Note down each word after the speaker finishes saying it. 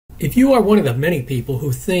If you are one of the many people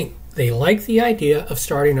who think they like the idea of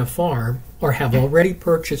starting a farm or have already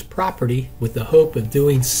purchased property with the hope of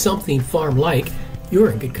doing something farm-like,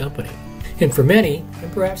 you're in good company. And for many,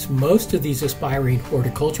 and perhaps most of these aspiring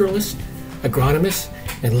horticulturalists, agronomists,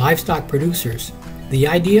 and livestock producers, the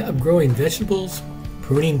idea of growing vegetables,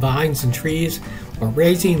 pruning vines and trees, or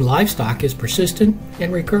raising livestock is persistent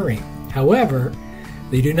and recurring. However,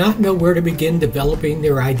 they do not know where to begin developing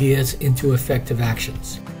their ideas into effective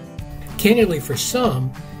actions. Candidly, for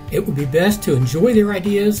some, it would be best to enjoy their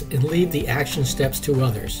ideas and leave the action steps to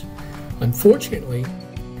others. Unfortunately,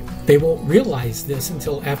 they won't realize this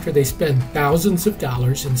until after they spend thousands of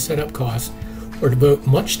dollars in setup costs or devote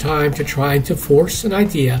much time to trying to force an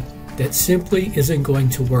idea that simply isn't going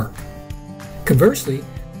to work. Conversely,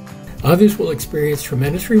 others will experience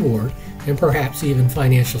tremendous reward and perhaps even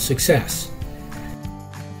financial success.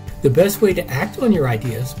 The best way to act on your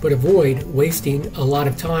ideas, but avoid wasting a lot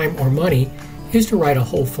of time or money, is to write a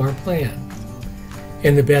whole farm plan.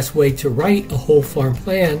 And the best way to write a whole farm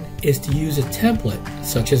plan is to use a template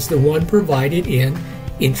such as the one provided in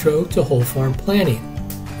Intro to Whole Farm Planning,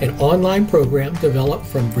 an online program developed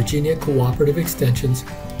from Virginia Cooperative Extension's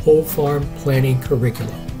Whole Farm Planning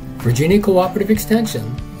curriculum. Virginia Cooperative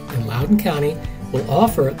Extension in Loudoun County will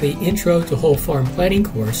offer the Intro to Whole Farm Planning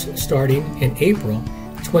course starting in April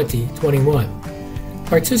 2021.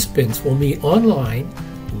 Participants will meet online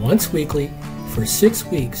once weekly for 6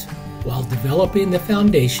 weeks while developing the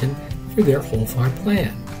foundation for their whole farm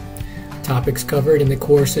plan. Topics covered in the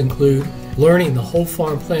course include learning the whole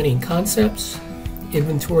farm planning concepts,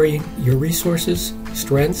 inventorying your resources,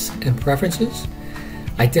 strengths, and preferences,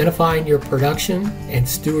 identifying your production and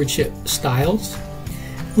stewardship styles,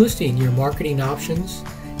 listing your marketing options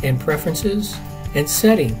and preferences, and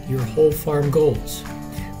setting your whole farm goals.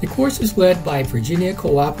 The course is led by Virginia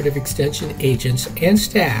Cooperative Extension agents and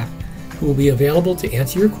staff who will be available to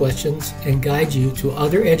answer your questions and guide you to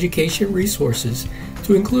other education resources,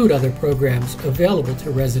 to include other programs available to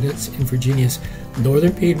residents in Virginia's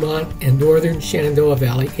Northern Piedmont and Northern Shenandoah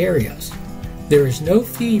Valley areas. There is no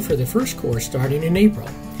fee for the first course starting in April.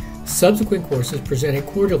 Subsequent courses presented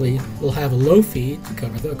quarterly will have a low fee to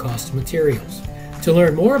cover the cost of materials. To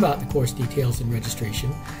learn more about the course details and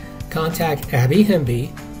registration, contact Abby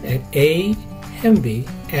Hemby at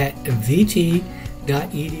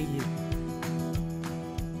ahemby@vt.edu.